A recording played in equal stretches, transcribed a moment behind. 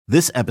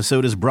This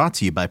episode is brought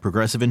to you by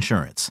Progressive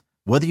Insurance.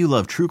 Whether you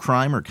love true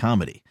crime or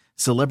comedy,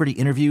 celebrity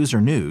interviews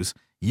or news,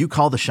 you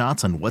call the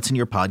shots on what's in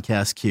your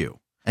podcast queue.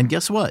 And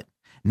guess what?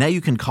 Now you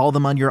can call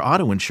them on your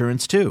auto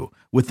insurance too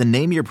with the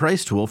Name Your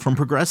Price tool from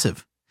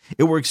Progressive.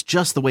 It works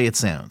just the way it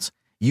sounds.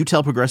 You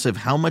tell Progressive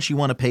how much you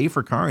want to pay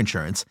for car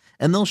insurance,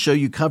 and they'll show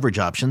you coverage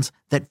options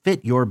that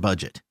fit your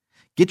budget.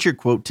 Get your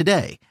quote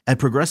today at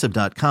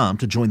Progressive.com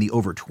to join the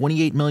over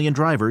 28 million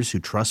drivers who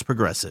trust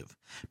Progressive.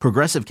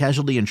 Progressive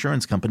Casualty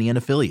Insurance Company and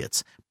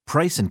Affiliates.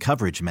 Price and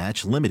coverage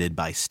match limited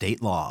by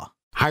state law.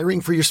 Hiring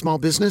for your small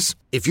business?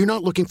 If you're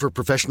not looking for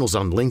professionals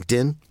on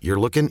LinkedIn, you're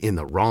looking in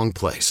the wrong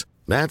place.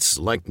 That's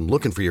like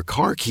looking for your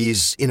car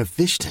keys in a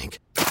fish tank.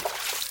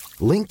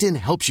 LinkedIn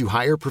helps you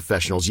hire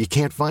professionals you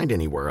can't find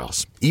anywhere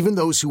else, even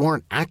those who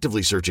aren't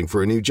actively searching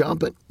for a new job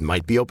but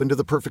might be open to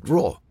the perfect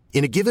role.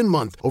 In a given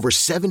month, over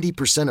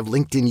 70% of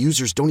LinkedIn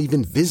users don't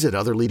even visit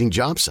other leading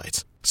job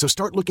sites. So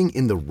start looking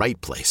in the right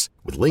place.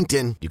 With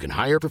LinkedIn, you can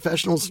hire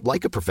professionals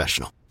like a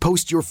professional.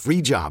 Post your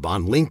free job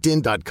on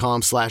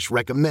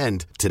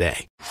linkedin.com/recommend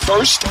today.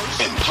 First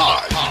and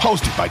Pod,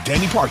 hosted by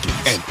Danny Parkins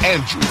and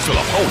Andrew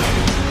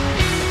Filippone.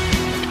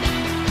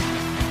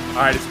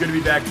 All right, it's good to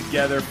be back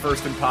together.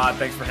 First and Pod,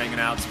 thanks for hanging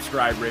out.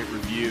 Subscribe, rate,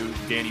 review.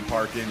 Danny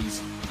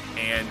Parkins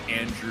and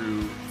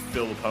Andrew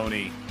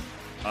Filippone.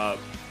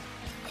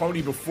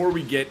 Pony, before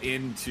we get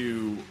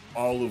into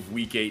all of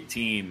Week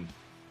 18,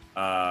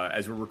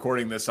 as we're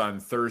recording this on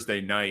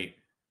Thursday night,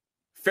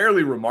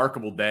 fairly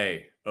remarkable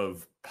day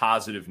of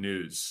positive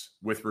news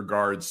with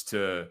regards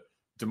to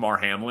Damar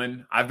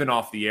Hamlin. I've been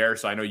off the air,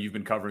 so I know you've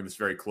been covering this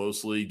very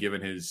closely, given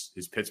his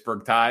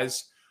Pittsburgh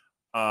ties.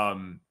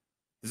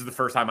 This is the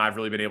first time I've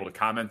really been able to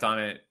comment on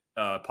it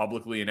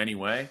publicly in any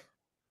way.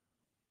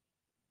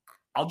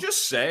 I'll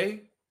just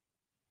say,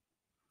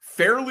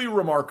 fairly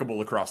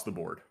remarkable across the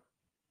board.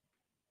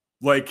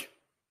 Like,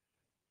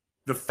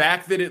 the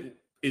fact that it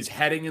is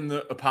heading in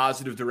a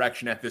positive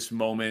direction at this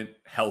moment,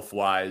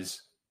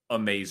 health-wise,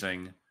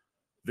 amazing.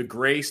 The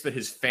grace that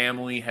his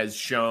family has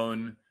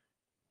shown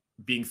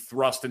being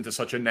thrust into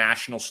such a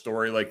national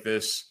story like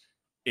this,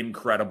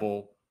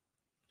 incredible.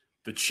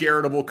 The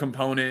charitable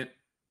component,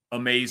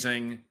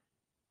 amazing.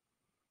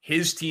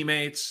 His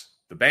teammates,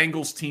 the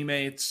Bengals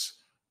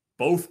teammates,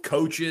 both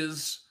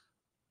coaches,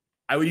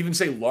 I would even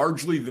say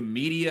largely the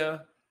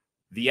media,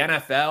 the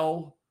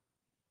NFL,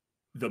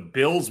 the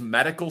Bills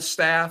medical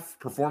staff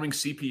performing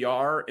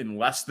CPR in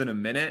less than a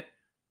minute,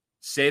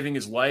 saving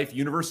his life,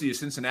 University of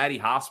Cincinnati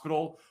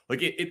Hospital.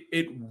 Like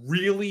it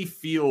really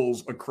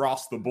feels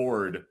across the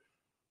board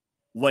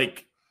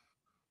like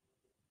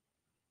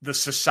the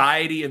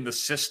society and the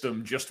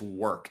system just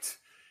worked.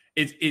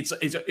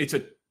 It's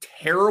a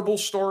terrible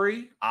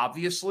story,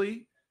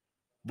 obviously,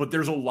 but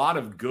there's a lot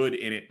of good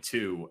in it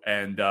too.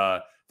 And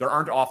there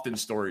aren't often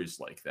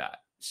stories like that.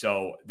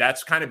 So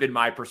that's kind of been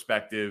my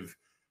perspective,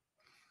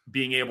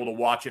 being able to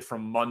watch it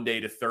from Monday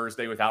to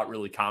Thursday without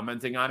really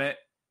commenting on it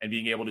and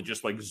being able to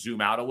just like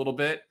zoom out a little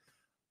bit.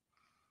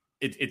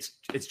 It's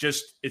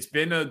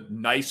been a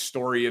nice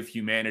story of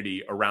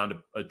humanity around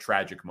a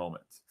tragic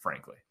moment,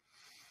 frankly.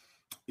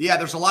 Yeah,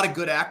 there's a lot of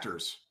good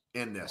actors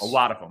in this. A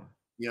lot of them.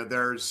 You know,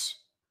 there's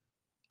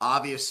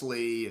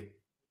obviously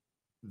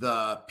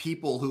the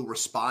people who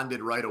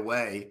responded right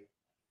away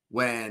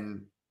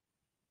when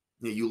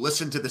you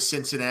listen to the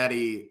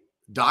Cincinnati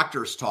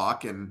doctors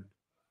talk, and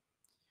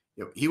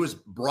he was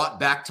brought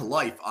back to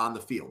life on the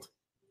field.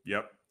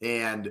 Yep.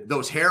 And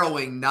those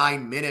harrowing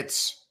 9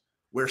 minutes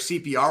where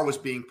CPR was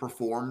being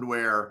performed,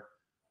 where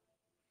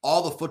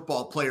all the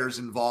football players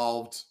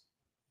involved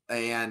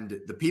and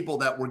the people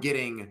that were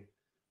getting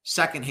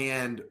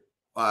secondhand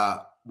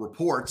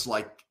reports,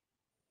 like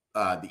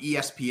the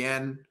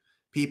ESPN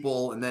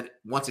people, and then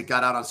once it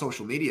got out on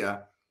social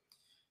media,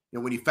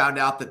 when you found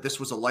out that this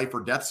was a life or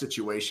death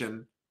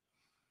situation,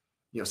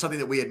 something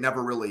that we had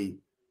never really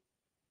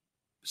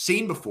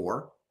seen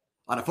before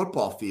on a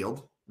football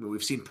field. I mean,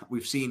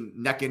 we've seen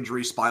neck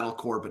injury, spinal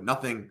cord, but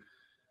nothing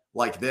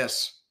like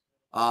this.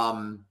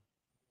 I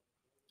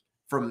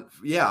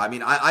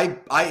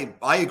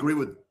agree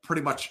with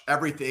pretty much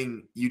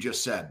everything you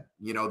just said.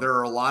 There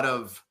are a lot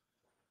of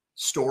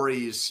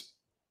stories,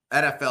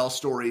 NFL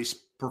stories,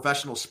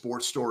 professional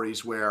sports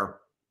stories where,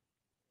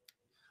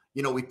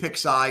 we pick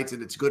sides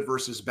and it's good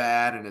versus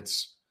bad. And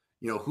it's,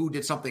 who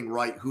did something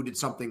right? Who did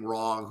something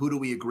wrong? Who do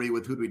we agree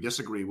with? Who do we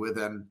disagree with?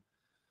 And,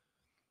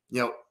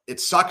 it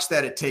sucks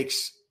that it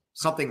takes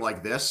something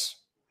like this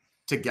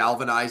to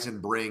galvanize and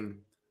bring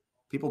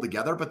people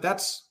together. But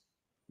that's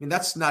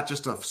not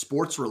just a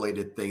sports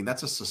related thing.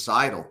 That's a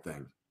societal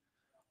thing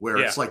where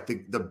it's like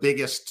the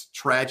biggest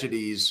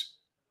tragedies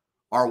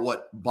are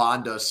what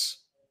bond us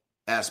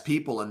as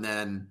people. And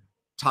then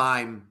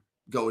time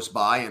goes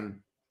by and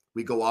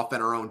we go off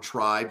in our own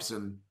tribes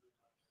and,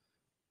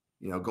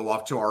 go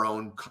off to our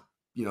own,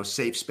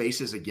 safe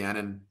spaces again.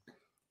 And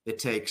it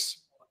takes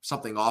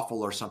something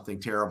awful or something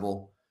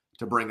terrible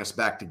to bring us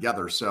back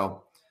together.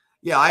 So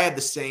yeah, I had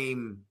the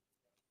same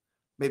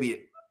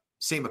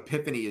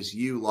epiphany as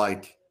you.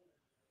 Like,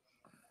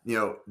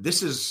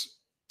 this is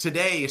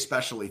today,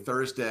 especially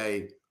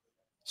Thursday,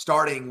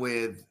 starting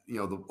with,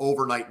 the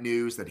overnight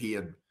news that he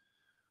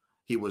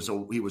was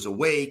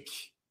awake,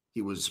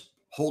 he was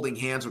holding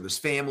hands with his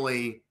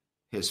family.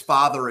 His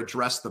father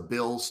addressed the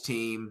Bills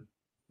team,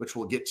 which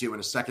we'll get to in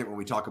a second when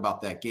we talk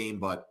about that game.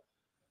 But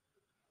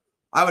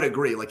I would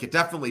agree, like, it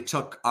definitely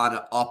took on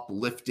an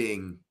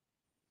uplifting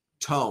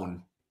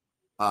tone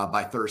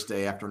by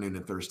Thursday afternoon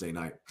and Thursday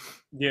night.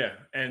 Yeah,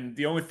 and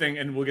the only thing,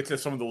 and we'll get to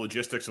some of the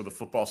logistics of the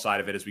football side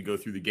of it as we go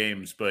through the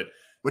games, but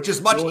which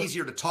is much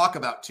easier to talk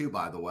about too,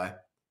 by the way.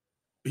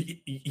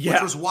 Yeah,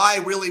 which was why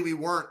really we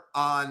weren't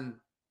on.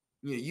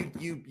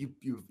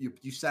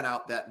 You sent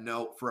out that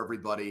note for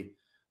everybody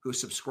who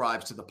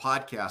subscribes to the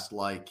podcast.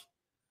 Like,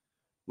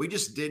 we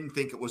just didn't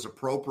think it was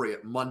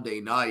appropriate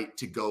Monday night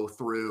to go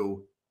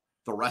through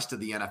the rest of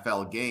the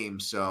NFL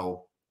games,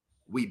 so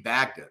we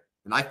bagged it.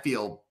 And I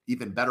feel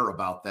even better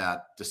about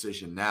that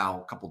decision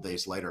now, a couple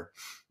days later.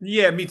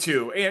 Yeah, me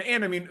too.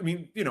 And I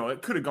mean,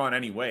 it could have gone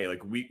any way.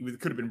 Like, we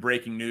could have been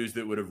breaking news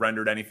that would have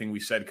rendered anything we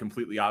said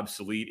completely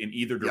obsolete in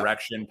either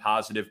direction,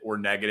 positive or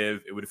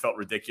negative. It would have felt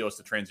ridiculous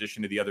to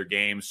transition to the other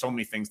games. So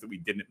many things that we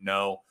didn't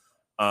know.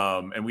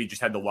 And we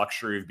just had the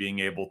luxury of being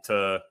able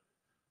to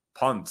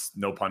punt,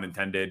 no pun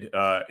intended,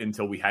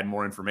 until we had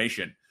more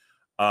information.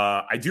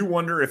 I do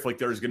wonder if, like,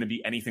 there's going to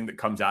be anything that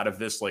comes out of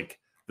this, like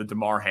the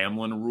Damar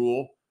Hamlin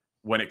rule,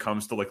 when it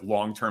comes to, like,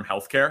 long-term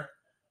healthcare.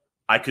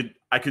 I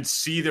could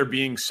see there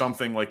being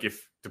something, like,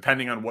 if,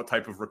 depending on what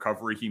type of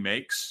recovery he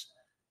makes,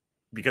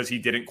 because he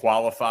didn't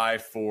qualify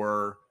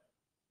for,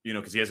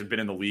 because he hasn't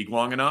been in the league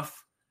long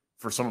enough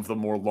for some of the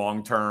more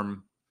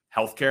long-term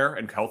healthcare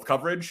and health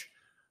coverage.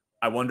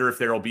 I wonder if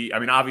there'll be,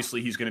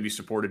 obviously he's going to be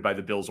supported by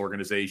the Bills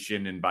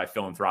organization and by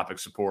philanthropic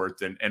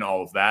support and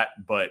all of that,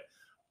 but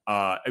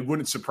it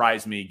wouldn't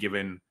surprise me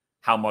given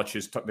how much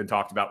has been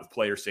talked about with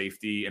player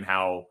safety and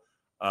how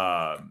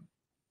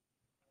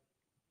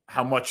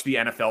much the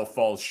NFL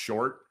falls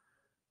short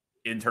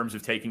in terms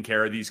of taking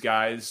care of these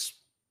guys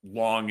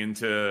long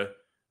into,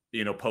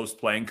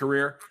 post-playing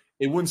career.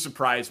 It wouldn't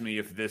surprise me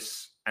if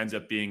this ends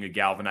up being a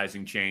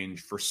galvanizing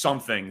change for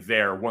something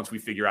there once we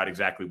figure out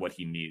exactly what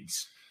he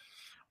needs.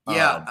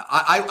 Yeah,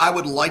 I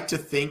would like to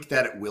think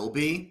that it will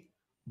be,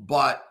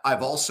 but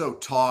I've also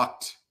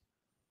talked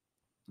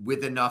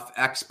with enough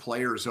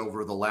ex-players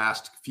over the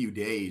last few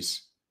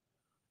days,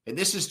 and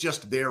this is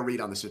just their read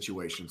on the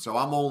situation. So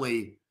I'm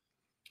only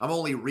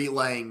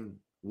relaying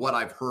what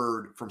I've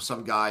heard from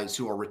some guys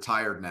who are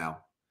retired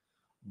now.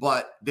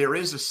 But there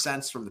is a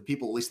sense from the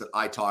people, at least that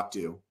I talk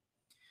to,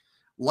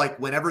 like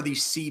whenever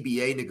these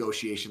CBA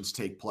negotiations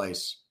take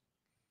place,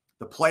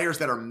 the players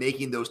that are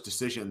making those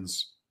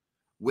decisions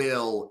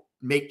will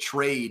make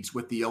trades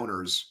with the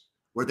owners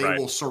where they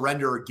will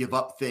surrender or give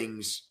up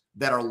things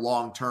that are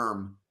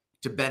long-term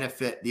to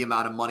benefit the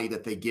amount of money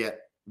that they get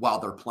while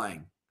they're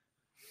playing.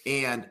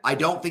 And I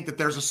don't think that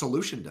there's a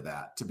solution to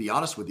that, to be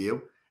honest with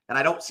you. And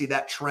I don't see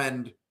that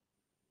trend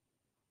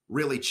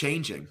really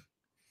changing.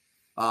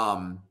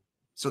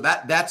 So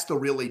that's the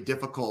really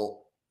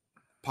difficult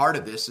part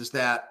of this, is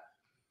that,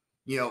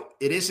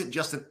 it isn't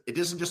just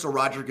a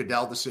Roger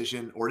Goodell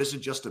decision, or it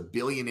isn't just a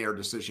billionaire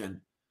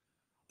decision.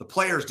 The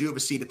players do have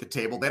a seat at the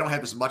table. They don't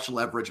have as much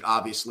leverage,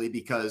 obviously,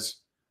 because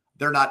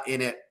they're not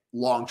in it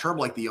long-term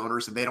like the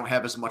owners, and they don't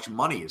have as much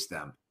money as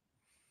them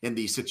in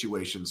these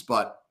situations.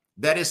 But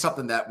that is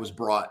something that was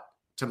brought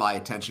to my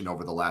attention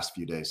over the last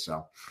few days.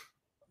 So,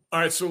 all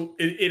right. So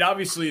it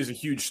obviously is a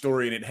huge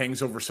story, and it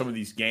hangs over some of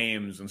these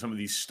games and some of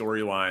these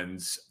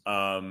storylines.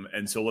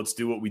 And so let's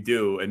do what we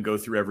do and go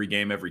through every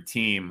game, every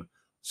team.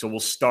 So we'll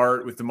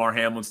start with Damar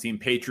Hamlin's team,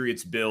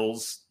 Patriots,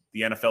 Bills.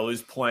 The NFL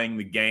is playing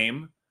the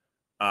game.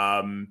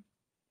 How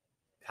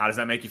does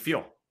that make you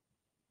feel?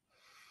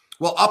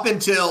 Well, up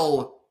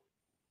until,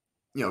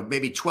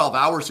 maybe 12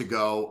 hours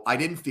ago, I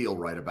didn't feel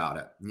right about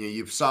it.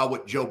 You saw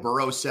what Joe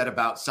Burrow said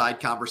about side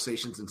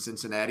conversations in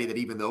Cincinnati, that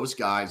even those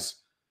guys,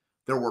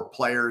 there were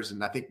players,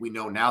 and I think we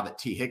know now that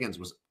T. Higgins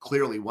was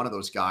clearly one of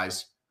those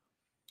guys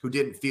who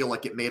didn't feel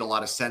like it made a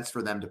lot of sense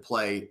for them to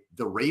play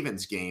the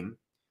Ravens game.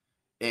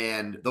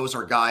 And those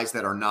are guys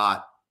that are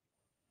not,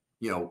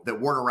 that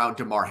weren't around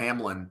Damar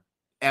Hamlin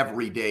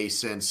every day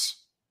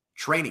since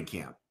training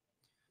camp.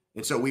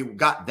 And so we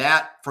got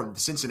that from the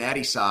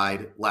Cincinnati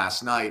side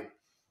last night.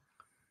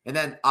 And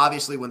then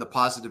obviously when the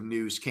positive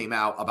news came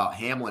out about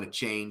Hamlin, it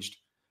changed.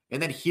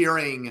 And then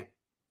hearing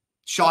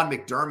Sean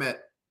McDermott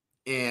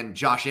and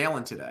Josh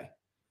Allen today.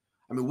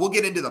 We'll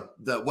get into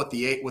what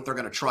they're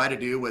going to try to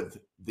do with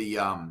the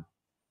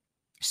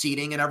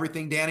seating and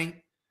everything,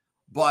 Danny.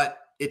 But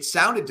it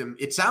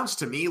sounds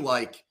to me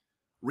like,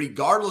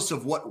 regardless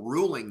of what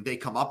ruling they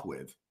come up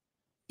with,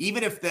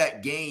 even if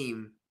that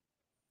game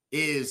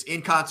is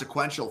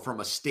inconsequential from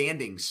a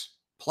standings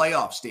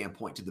playoff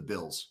standpoint to the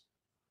Bills,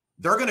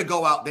 they're going to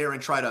go out there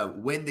and try to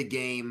win the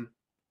game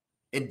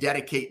and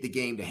dedicate the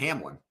game to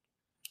Hamlin,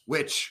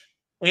 which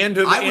and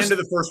to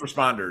the first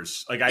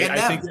responders. Like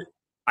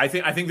I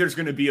think there's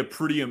going to be a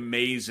pretty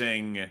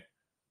amazing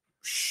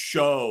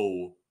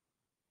show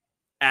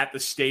at the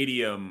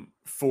stadium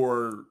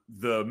for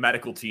the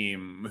medical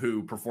team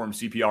who performed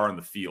CPR on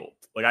the field.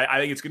 Like, I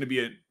think it's going to be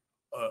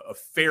a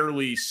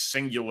fairly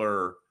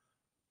singular,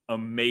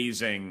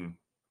 amazing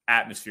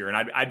atmosphere.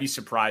 And I'd be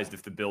surprised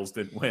if the Bills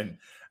didn't win.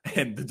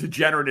 And the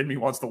degenerate in me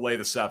wants to lay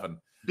the 7.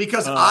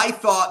 Because I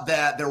thought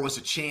that there was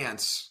a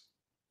chance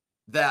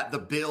that the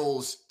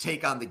Bills'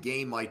 take on the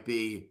game might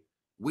be,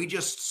 we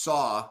just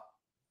saw,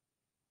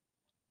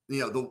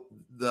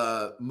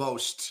 the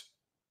most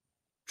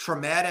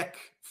traumatic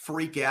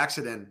freak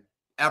accident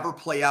ever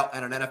play out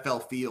on an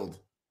NFL field.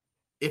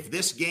 If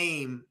this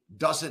game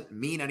doesn't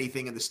mean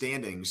anything in the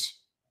standings,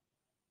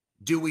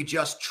 do we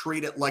just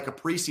treat it like a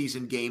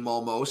preseason game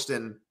almost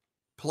and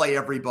play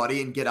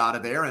everybody and get out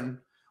of there? And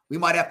we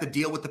might have to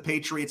deal with the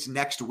Patriots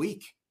next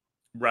week.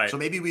 Right. So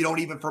maybe we don't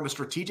even, from a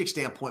strategic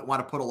standpoint, want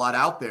to put a lot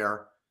out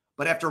there.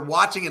 But after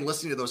watching and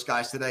listening to those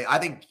guys today, I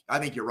think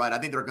you're right. I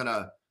think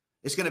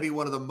it's going to be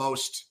one of the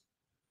most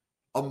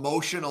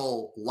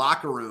emotional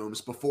locker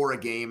rooms before a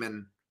game,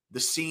 and the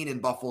scene in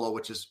Buffalo,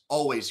 which is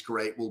always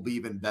great, will be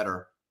even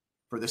better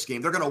for this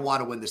game. They're going to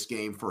want to win this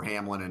game for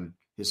Hamlin and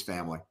his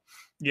family.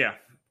 Yeah,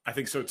 I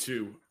think so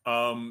too.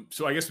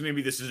 So I guess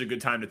maybe this is a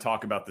good time to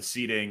talk about the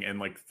seeding and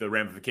like the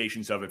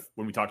ramifications of it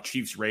when we talk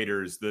Chiefs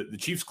Raiders. The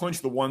Chiefs clinch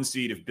the 1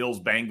 seed if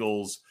Bills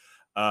Bengals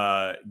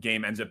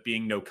game ends up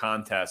being no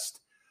contest.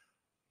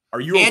 Are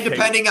you and okay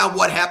depending on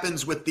what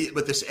happens with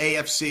this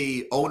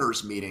AFC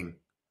owners meeting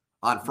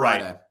on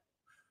Friday? Right.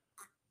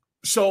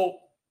 So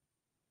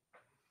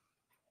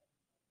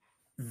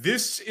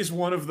this is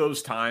one of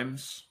those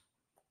times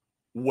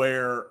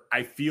where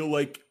I feel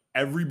like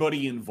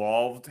everybody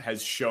involved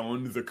has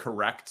shown the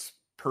correct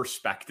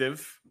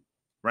perspective,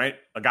 right?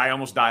 A guy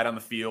almost died on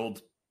the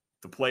field.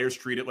 The players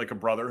treat it like a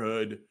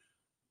brotherhood.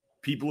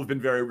 People have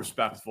been very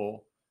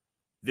respectful.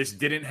 This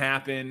didn't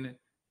happen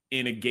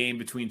in a game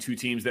between two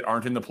teams that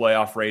aren't in the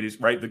playoff race,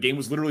 right? The game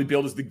was literally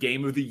billed as the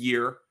game of the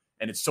year,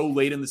 and it's so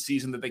late in the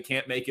season that they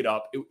can't make it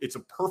up. It's a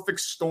perfect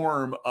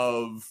storm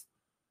of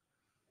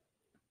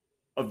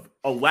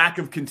a lack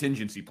of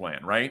contingency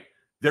plan, right?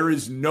 There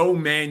is no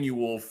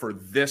manual for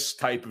this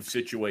type of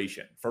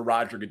situation for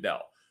Roger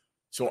Goodell.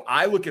 So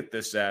I look at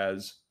this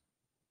as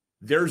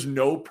there's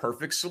no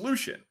perfect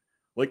solution.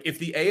 Like if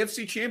the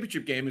AFC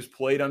Championship game is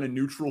played on a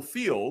neutral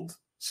field,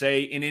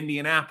 say in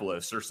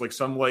Indianapolis or like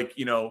some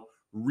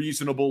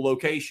reasonable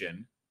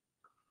location,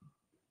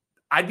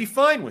 I'd be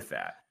fine with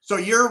that. So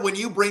when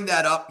you bring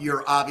that up,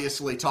 you're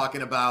obviously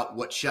talking about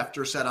what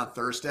Schefter said on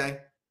Thursday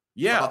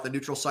about the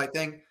neutral site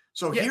thing.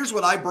 So here's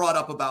what I brought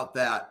up about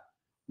that.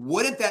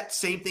 Wouldn't that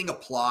same thing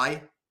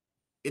apply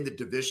in the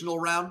divisional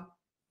round?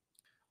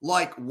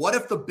 Like, what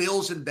if the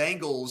Bills and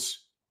Bengals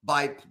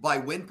by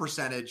win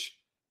percentage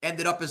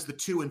ended up as the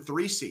 2 and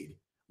 3 seed?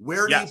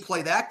 Where do you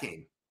play that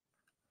game?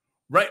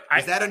 Right.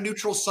 Is that a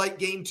neutral site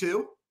game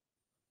too?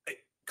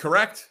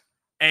 Correct.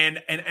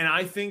 And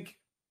I think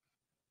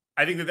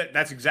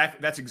that's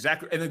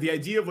exactly. And then the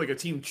idea of like a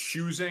team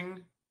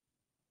choosing,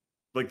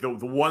 like the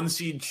 1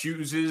 seed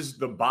chooses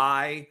the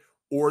bye,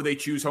 or they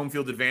choose home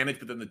field advantage,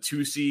 but then the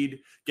 2 seed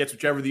gets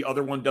whichever the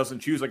other one doesn't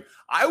choose. Like,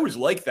 I always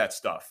like that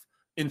stuff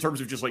in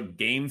terms of just like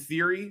game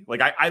theory.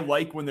 Like I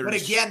like when there's.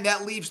 But again,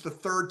 that leaves the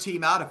 3rd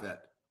team out of it.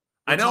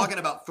 We're talking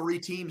about 3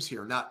 teams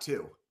here, not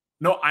 2.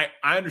 No, I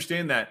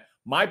understand that.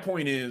 My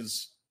point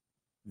is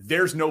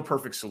there's no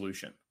perfect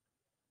solution.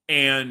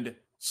 And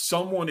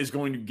someone is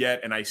going to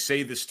get, and I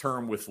say this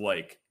term with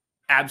like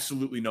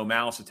absolutely no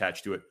malice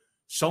attached to it,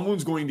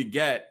 someone's going to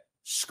get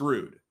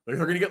screwed. Like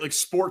they're going to get like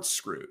sports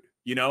screwed.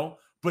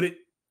 But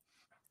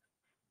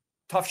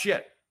tough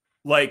shit.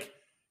 Like,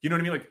 you know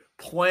what I mean? Like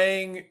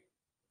playing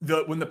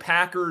when the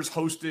Packers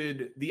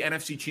hosted the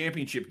NFC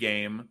Championship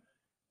game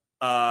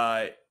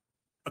a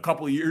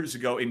couple of years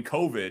ago in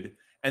COVID,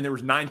 and there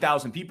was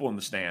 9,000 people in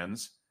the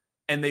stands,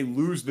 and they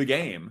lose the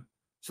game.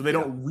 So they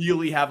don't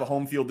really have a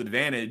home field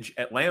advantage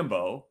at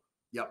Lambeau.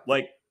 Yep.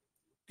 Like,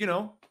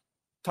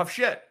 tough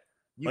shit.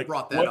 You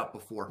brought that up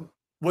before.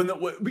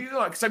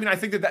 Because I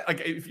think that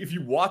like if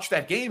you watch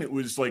that game, it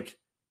was like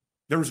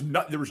there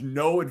was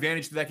no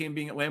advantage to that game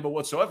being at Lambeau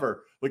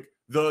whatsoever. Like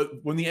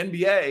when the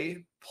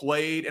NBA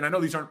played, and I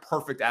know these aren't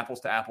perfect apples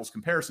to apples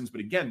comparisons,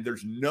 but again,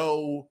 there's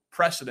no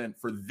precedent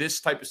for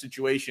this type of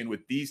situation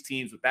with these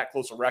teams with that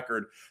close a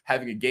record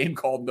having a game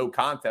called no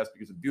contest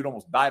because a dude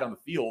almost died on the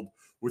field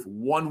with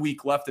 1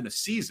 week left in a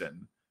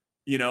season,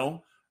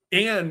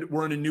 and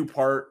we're in a new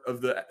part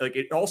of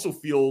it also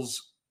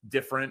feels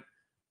different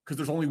because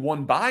there's only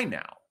one bye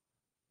now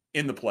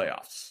in the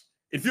playoffs.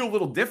 It'd feel a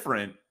little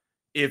different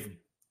if,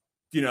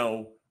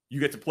 you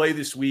get to play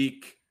this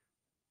week,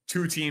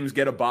 2 teams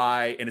get a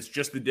bye, and it's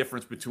just the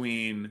difference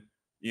between,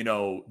 the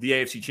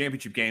AFC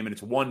Championship game, and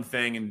it's one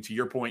thing. And to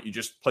your point, you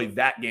just play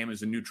that game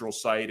as a neutral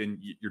site and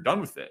you're done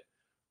with it.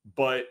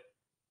 But,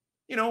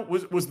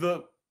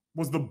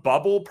 was the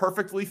bubble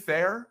perfectly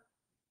fair?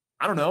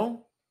 I don't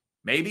know.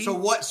 Maybe. So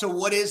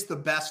what is the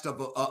best of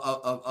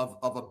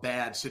a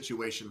bad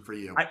situation for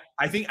you?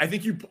 I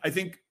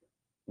think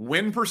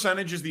win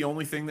percentage is the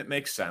only thing that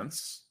makes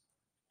sense.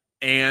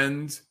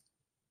 And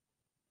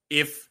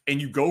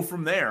and you go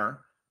from there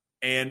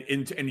and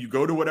you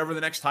go to whatever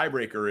the next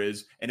tiebreaker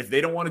is. And if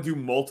they don't want to do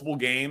multiple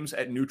games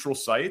at neutral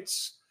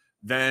sites,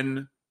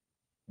 then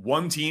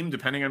one team,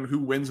 depending on who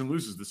wins and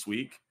loses this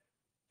week,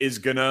 is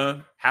going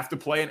to have to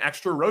play an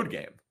extra road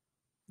game.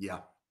 Yeah.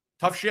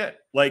 Tough shit.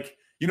 Like,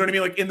 you know what I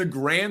mean? Like, in the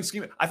grand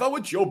scheme, I thought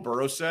what Joe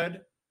Burrow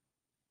said,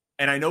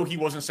 and I know he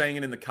wasn't saying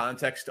it in the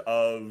context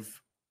of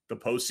the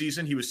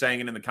postseason. He was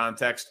saying it in the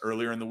context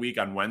earlier in the week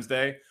on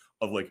Wednesday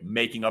of like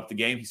making up the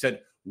game. He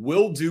said,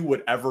 we'll do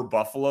whatever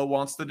Buffalo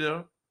wants to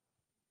do.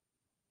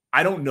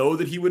 I don't know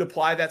that he would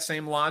apply that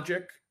same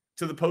logic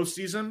to the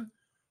postseason,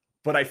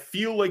 but I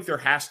feel like there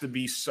has to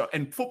be so,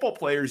 and football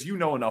players, you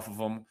know enough of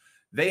them,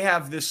 they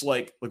have this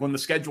like when the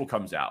schedule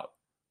comes out,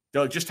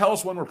 they're like, just tell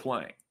us when we're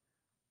playing.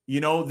 You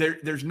know,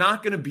 there's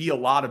not going to be a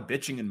lot of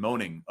bitching and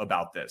moaning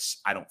about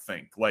this, I don't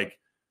think. Like,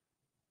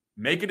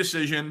 make a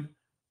decision,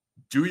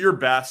 do your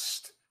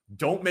best,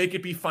 don't make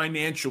it be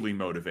financially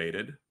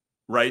motivated,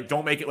 right?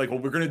 Don't make it like, well,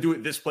 we're going to do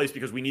it this place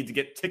because we need to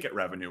get ticket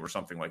revenue or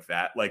something like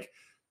that. Like,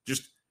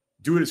 just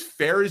do it as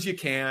fair as you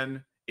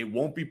can. It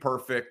won't be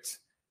perfect.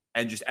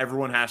 And just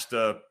everyone has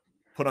to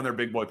put on their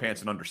big boy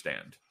pants and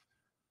understand.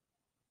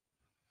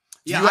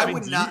 Do you have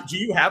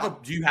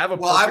a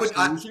well,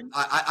 solution?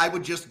 I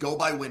would just go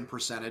by win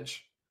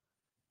percentage,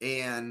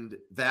 and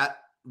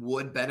that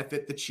would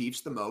benefit the Chiefs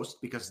the most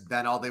because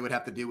then all they would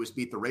have to do is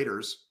beat the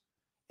Raiders,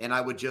 and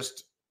I would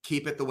just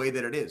keep it the way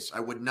that it is. I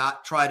would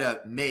not try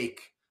to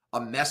make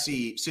a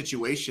messy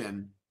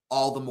situation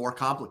all the more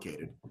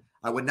complicated.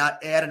 I would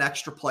not add an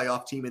extra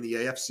playoff team in the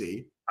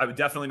AFC. I would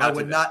definitely not. I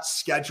would not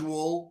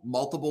schedule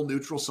multiple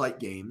neutral site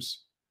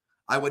games.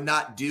 I would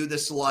not do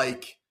this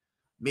like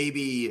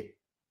maybe,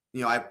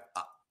 you know,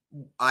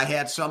 I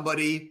had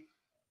somebody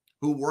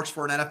who works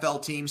for an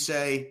NFL team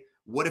say,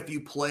 what if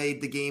you played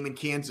the game in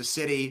Kansas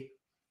City,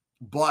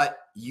 but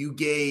you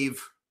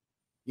gave,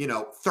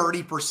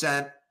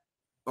 30%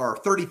 or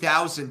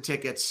 30,000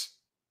 tickets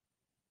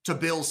to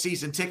Bills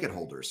season ticket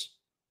holders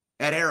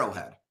at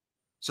Arrowhead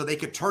so they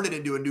could turn it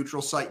into a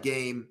neutral site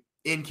game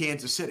in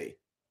Kansas City?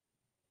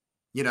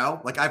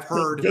 Like I've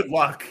heard. Good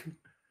luck.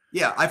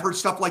 Yeah, I've heard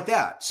stuff like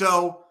that.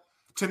 So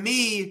to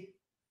me,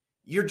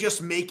 you're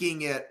just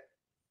making it.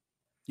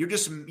 You're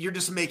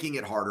just making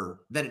it harder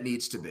than it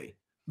needs to be.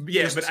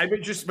 Yeah,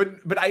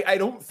 but I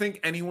don't think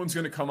anyone's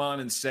going to come on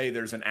and say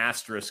there's an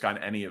asterisk on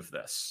any of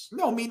this.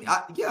 No, I mean,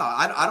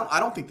 I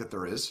don't think that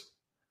there is.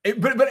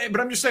 But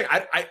I'm just saying,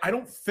 I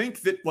don't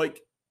think that,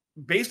 like,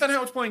 based on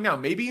how it's playing now,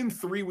 maybe in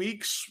 3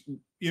 weeks,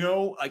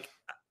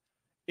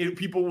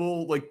 people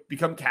will like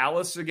become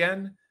callous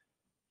again,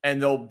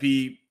 and they'll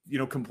be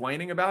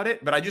complaining about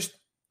it. But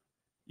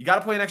you got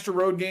to play an extra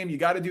road game. You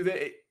got to do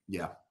that.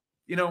 Yeah,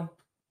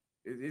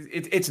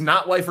 it's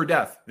not life or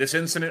death. This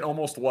incident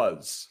almost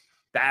was.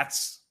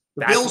 That's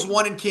Bills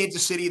won in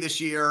Kansas City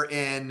this year,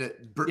 and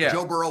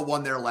Joe Burrow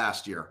won there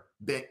last year.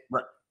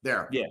 Right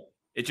there. Yeah,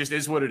 it just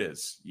is what it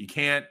is. You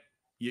can't.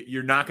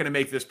 You're not going to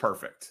make this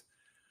perfect.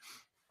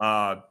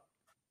 It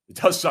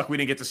does suck we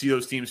didn't get to see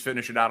those teams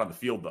finish it out on the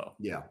field, though.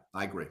 Yeah,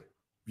 I agree.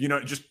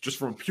 Just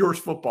from a pure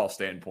football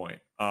standpoint,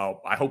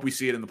 I hope we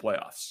see it in the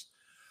playoffs.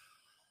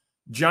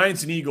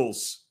 Giants and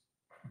Eagles.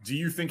 Do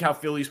you think how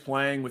Philly's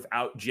playing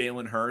without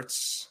Jalen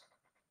Hurts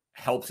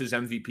helps his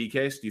MVP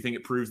case? Do you think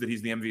it proves that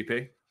he's the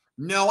MVP?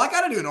 No, I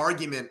got to do an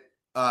argument.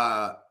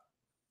 I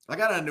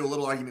got to do a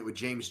little argument with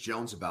James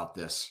Jones about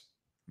this.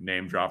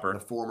 Name dropper. The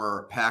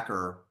former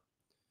Packer.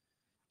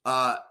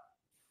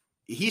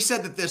 He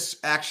said that this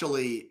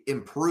actually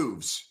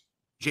improves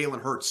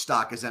Jalen Hurts'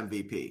 stock as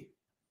MVP.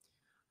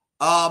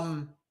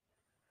 And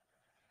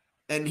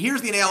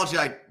here's the analogy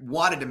I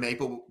wanted to make,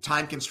 but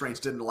time constraints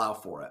didn't allow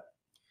for it.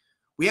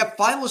 We have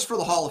finalists for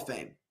the Hall of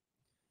Fame.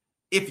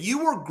 If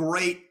you were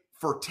great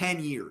for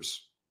 10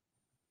 years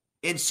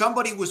and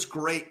somebody was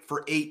great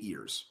for 8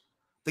 years,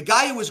 the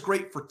guy who was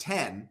great for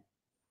 10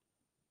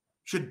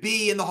 should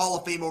be in the Hall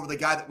of Fame over the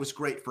guy that was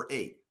great for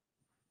 8.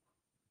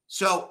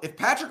 So if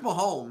Patrick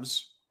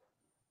Mahomes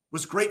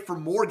was great for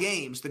more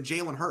games than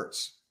Jalen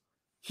Hurts,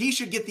 he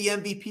should get the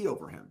MVP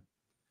over him.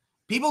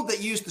 People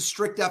that use the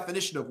strict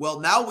definition of, well,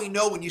 now we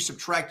know when you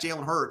subtract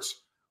Jalen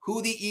Hurts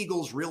who the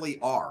Eagles really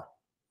are.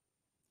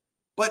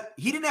 But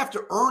he didn't have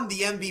to earn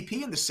the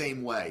MVP in the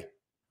same way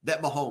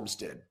that Mahomes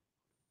did,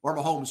 or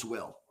Mahomes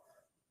will,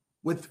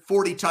 with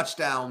 40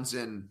 touchdowns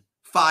and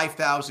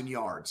 5,000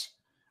 yards.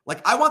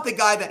 Like, I want the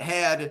guy that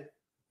had,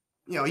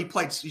 he's going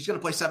to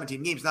play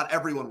 17 games. Not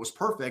everyone was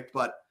perfect,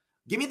 but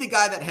give me the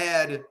guy that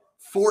had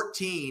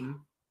 14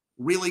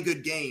 really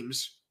good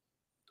games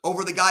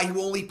over the guy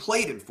who only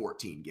played in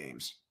 14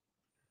 games.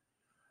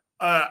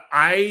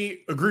 I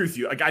agree with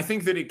you. Like, I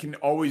think that it can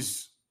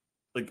always,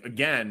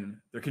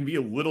 again, there can be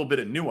a little bit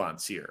of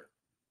nuance here.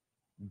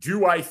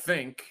 Do I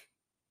think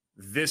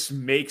this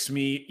makes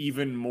me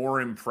even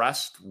more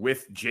impressed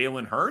with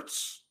Jalen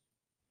Hurts?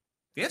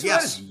 The answer to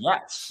that is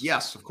yes.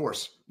 Yes, of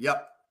course.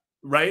 Yep.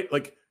 Right?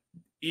 Like,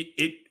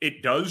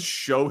 it does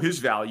show his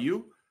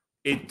value.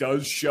 It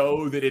does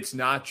show that it's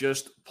not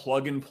just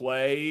plug and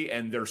play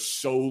and they're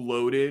so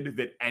loaded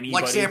that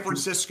anybody... Like San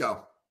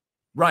Francisco.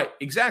 Right,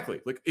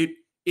 exactly. Like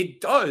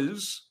it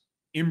does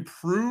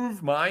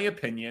improve my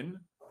opinion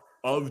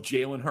of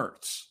Jalen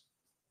Hurts.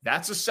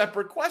 That's a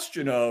separate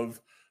question of,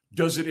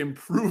 does it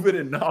improve it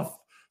enough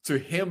to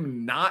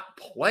him not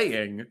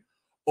playing,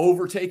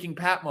 overtaking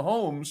Pat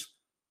Mahomes,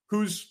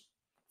 who's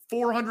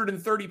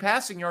 430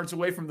 passing yards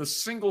away from the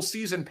single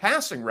season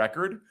passing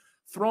record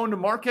thrown to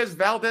Marquez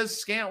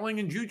Valdez-Scantling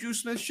and Juju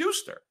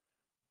Smith-Schuster.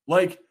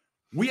 Like,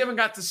 we haven't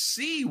got to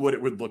see what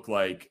it would look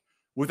like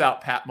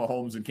without Pat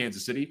Mahomes in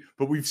Kansas City,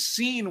 but we've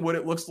seen what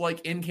it looks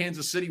like in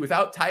Kansas City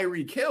without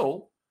Tyreek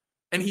Hill,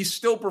 and he's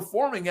still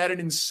performing at an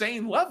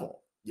insane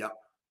level. Yep.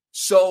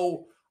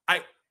 So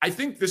I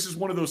think this is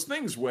one of those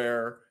things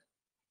where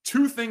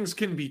two things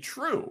can be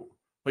true.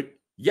 Like,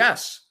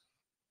 yes,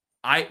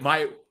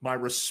 my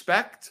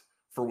respect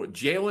for what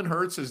Jalen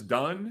Hurts has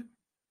done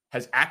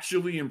has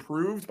actually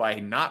improved by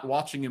not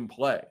watching him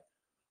play,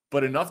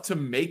 but enough to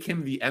make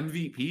him the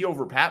MVP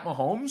over Pat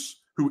Mahomes,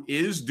 who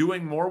is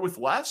doing more with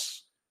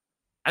less?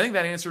 I think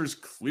that answer is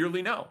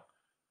clearly no.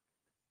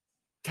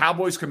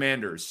 Cowboys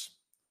Commanders.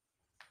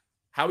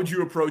 How would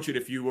you approach it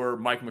if you were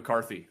Mike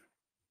McCarthy?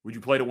 Would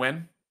you play to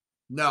win?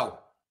 No,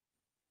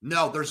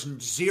 there's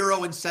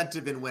zero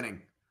incentive in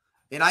winning.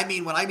 And I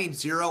mean, when I mean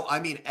zero, I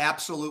mean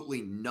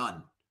absolutely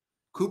none.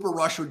 Cooper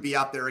Rush would be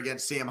out there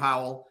against Sam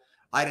Howell.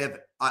 I'd have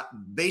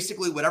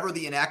basically whatever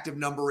the inactive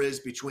number is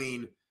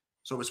between,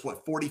 so it's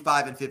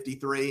 45 and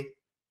 53,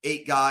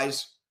 8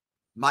 guys.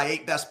 My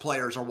 8 best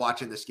players are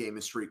watching this game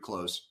in street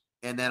clothes.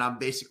 And then I'm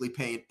basically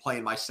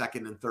playing my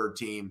second and third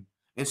team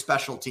and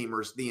special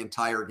teamers the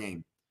entire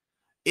game.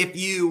 If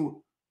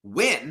you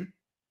win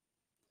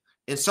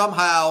and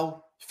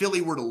somehow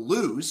Philly were to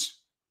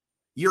lose,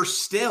 you're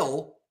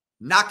still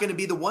not going to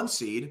be the 1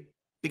 seed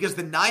because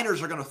the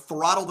Niners are going to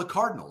throttle the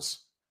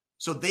Cardinals.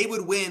 So they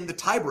would win the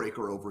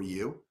tiebreaker over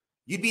you.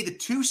 You'd be the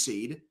 2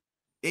 seed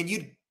and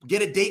you'd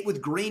get a date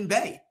with Green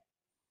Bay.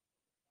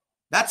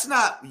 That's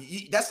not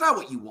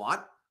what you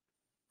want.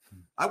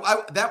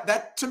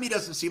 That to me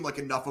doesn't seem like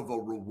enough of a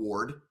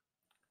reward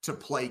to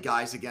play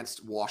guys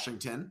against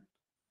Washington.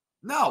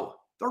 No,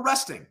 they're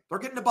resting. They're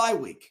getting a bye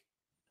week.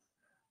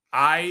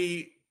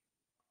 I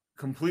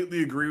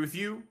completely agree with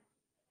you.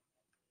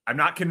 I'm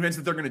not convinced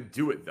that they're going to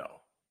do it,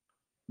 though.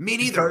 Me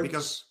neither,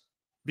 because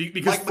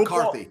Mike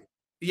McCarthy.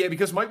 Yeah,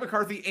 because Mike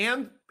McCarthy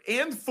and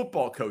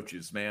football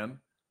coaches, man.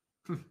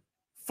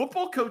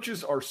 Football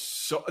coaches are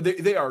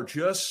they are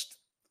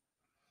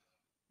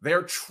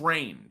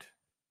trained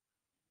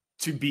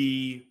to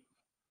be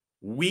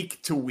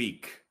week to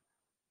week.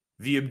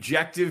 The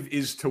objective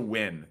is to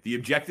win. The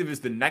objective is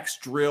the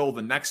next drill,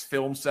 the next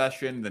film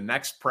session, the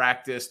next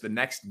practice, the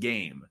next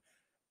game.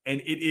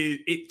 And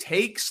it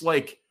takes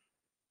like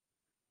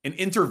an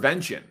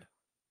intervention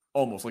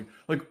almost.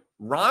 Like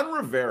Ron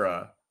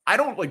Rivera, I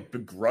don't like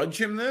begrudge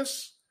him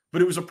this,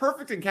 but it was a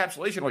perfect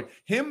encapsulation. Like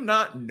him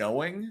not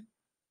knowing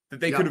that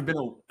they could have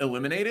been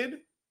eliminated.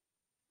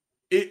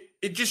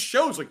 It just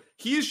shows like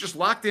he is just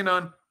locked in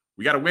on,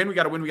 we got to win, we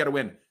got to win, we got to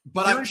win.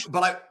 But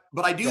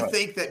I do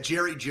think that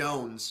Jerry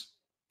Jones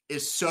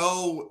is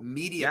so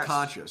media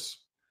conscious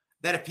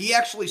that if he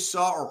actually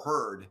saw or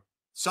heard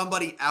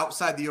somebody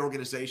outside the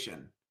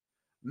organization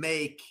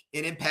make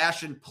an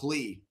impassioned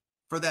plea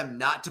for them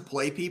not to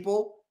play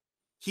people,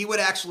 he would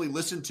actually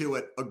listen to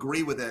it,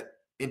 agree with it,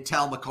 and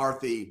tell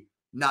McCarthy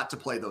not to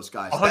play those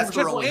guys. That's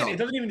their only hope. It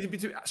doesn't even need to be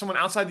to someone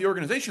outside the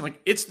organization.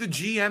 Like, it's the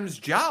GM's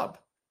job.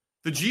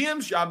 The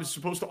GM's job is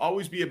supposed to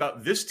always be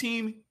about this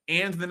team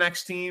and the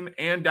next team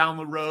and down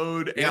the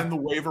road and the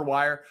waiver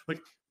wire. Like,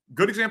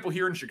 good example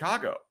here in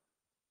Chicago.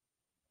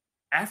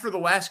 After the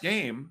last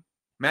game,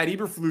 Matt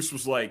Eberflus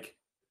was like,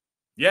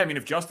 yeah, I mean,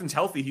 if Justin's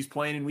healthy, he's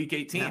playing in week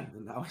 18. Yeah,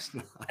 no, it's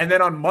not. And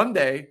then on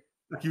Monday,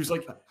 he was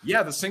like,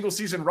 yeah, the single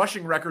season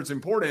rushing record's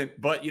important,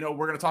 but, we're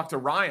going to talk to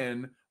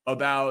Ryan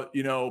about,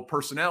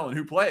 personnel and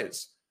who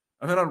plays.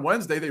 And then on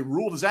Wednesday, they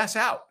ruled his ass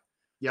out.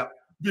 Yep.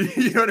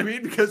 You know what I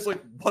mean? Because,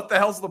 like, what the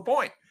hell's the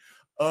point?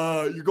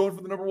 You're going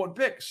for the number 1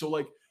 pick. So,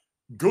 like,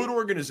 good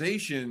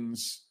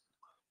organizations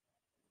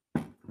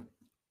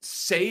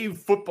save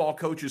football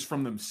coaches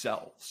from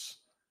themselves.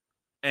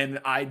 And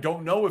I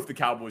don't know if the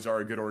Cowboys are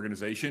a good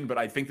organization, but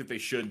I think that they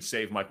should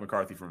save Mike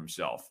McCarthy from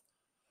himself.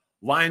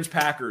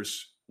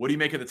 Lions-Packers, what do you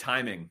make of the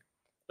timing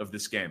of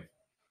this game?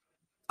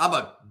 I'm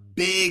a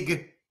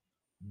big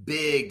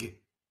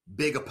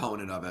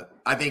opponent of it.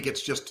 I think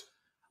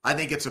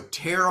it's a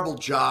terrible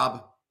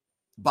job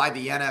by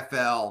the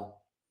NFL.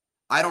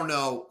 I don't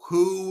know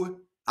who.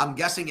 I'm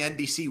guessing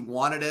NBC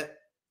wanted it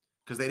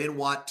because they didn't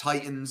want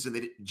Titans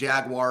and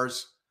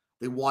Jaguars.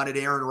 They wanted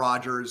Aaron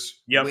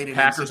Rodgers. Yep,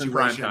 Packers in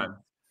prime time.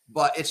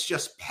 But it's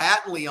just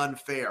patently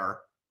unfair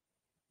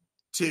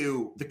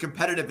to the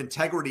competitive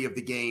integrity of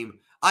the game.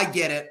 I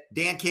get it.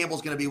 Dan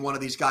Campbell's going to be one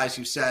of these guys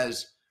who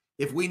says,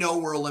 if we know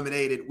we're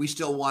eliminated, we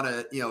still want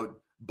to,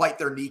 bite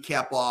their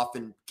kneecap off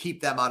and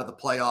keep them out of the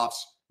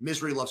playoffs.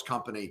 Misery loves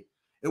company.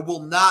 They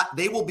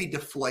will be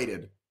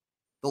deflated,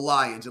 the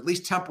Lions, at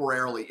least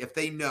temporarily, if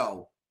they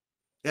know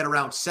at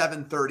around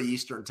 7:30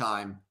 Eastern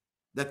time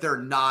that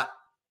they're not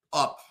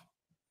up.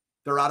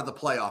 They're out of the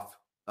playoff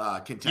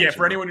contention. Yeah,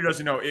 for anyone who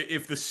doesn't know,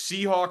 if the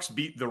Seahawks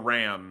beat the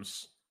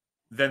Rams,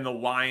 then the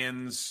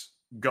Lions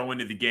go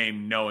into the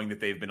game knowing that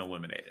they've been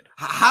eliminated.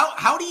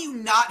 How do you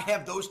not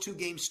have those two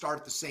games start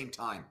at the same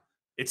time?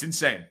 It's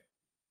insane.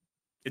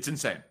 It's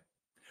insane.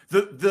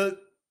 The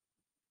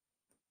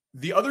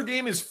other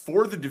game is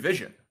for the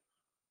division.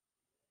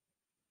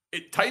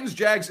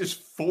 Titans-Jags is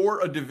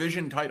for a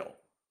division title.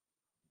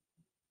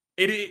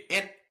 I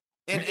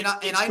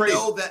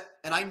know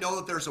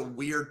that there's a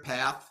weird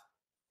path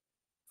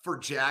for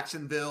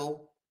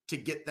Jacksonville to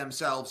get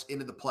themselves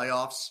into the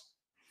playoffs,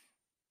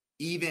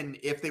 even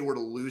if they were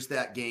to lose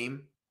that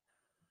game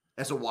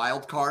as a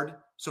wild card.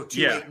 So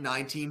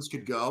 8-9 teams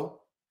could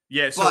go.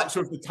 Yeah. So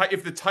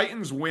if the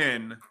Titans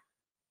win,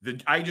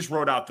 I just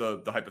wrote out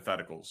the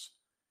hypotheticals.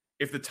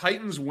 If the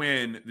Titans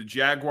win, the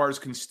Jaguars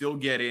can still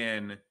get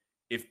in.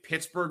 If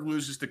Pittsburgh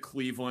loses to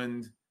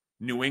Cleveland,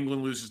 New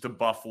England loses to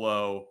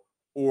Buffalo,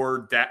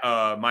 or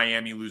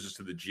Miami loses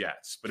to the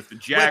Jets. But if the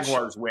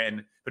Jaguars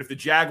win,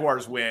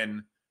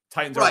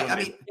 Titans are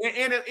eliminated.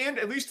 And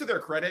at least to their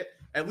credit,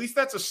 at least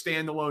that's a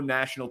standalone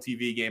national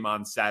TV game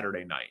on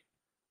Saturday night.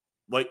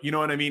 Like, you know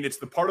what I mean? It's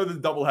the part of the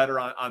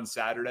doubleheader on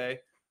Saturday.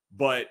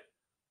 But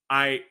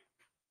I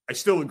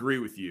still agree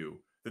with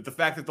you that the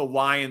fact that the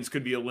Lions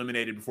could be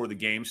eliminated before the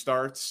game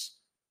starts,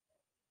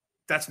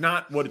 that's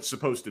not what it's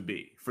supposed to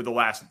be for the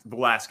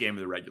last game of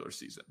the regular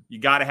season. You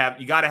got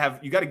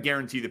to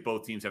guarantee that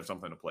both teams have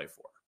something to play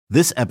for.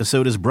 This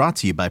episode is brought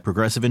to you by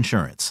Progressive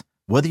Insurance.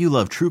 Whether you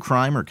love true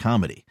crime or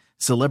comedy,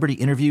 celebrity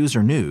interviews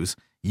or news,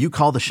 you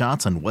call the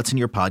shots on what's in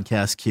your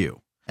podcast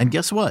queue. And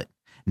guess what?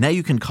 Now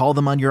you can call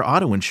them on your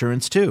auto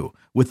insurance too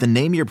with the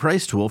Name Your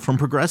Price tool from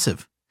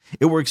Progressive.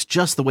 It works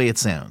just the way it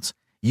sounds.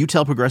 You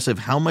tell Progressive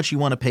how much you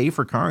want to pay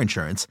for car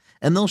insurance,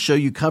 and they'll show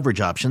you coverage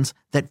options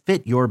that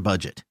fit your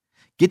budget.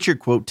 Get your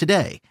quote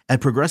today at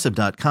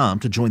Progressive.com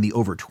to join the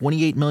over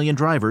 28 million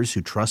drivers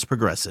who trust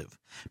Progressive.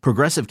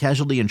 Progressive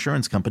Casualty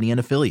Insurance Company and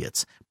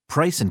Affiliates.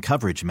 Price and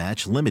coverage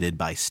match limited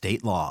by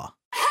state law.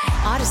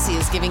 Odyssey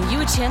is giving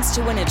you a chance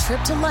to win a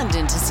trip to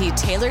London to see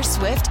Taylor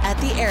Swift at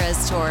the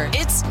Eras Tour.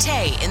 It's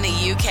Tay in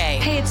the UK.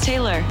 Hey, it's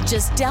Taylor.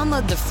 Just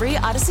download the free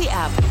Odyssey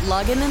app,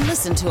 log in and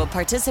listen to a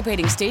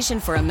participating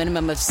station for a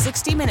minimum of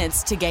 60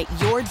 minutes to get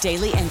your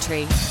daily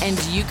entry.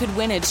 And you could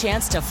win a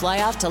chance to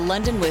fly off to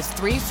London with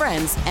 3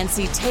 friends and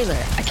see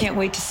Taylor. I can't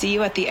wait to see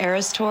you at the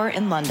Eras Tour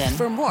in London.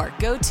 For more,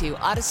 go to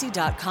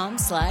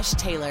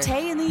odyssey.com/Taylor.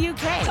 Tay in the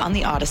UK. It's on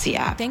the Odyssey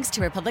app. Thanks to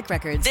Republic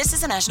Records. This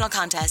is a national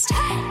contest.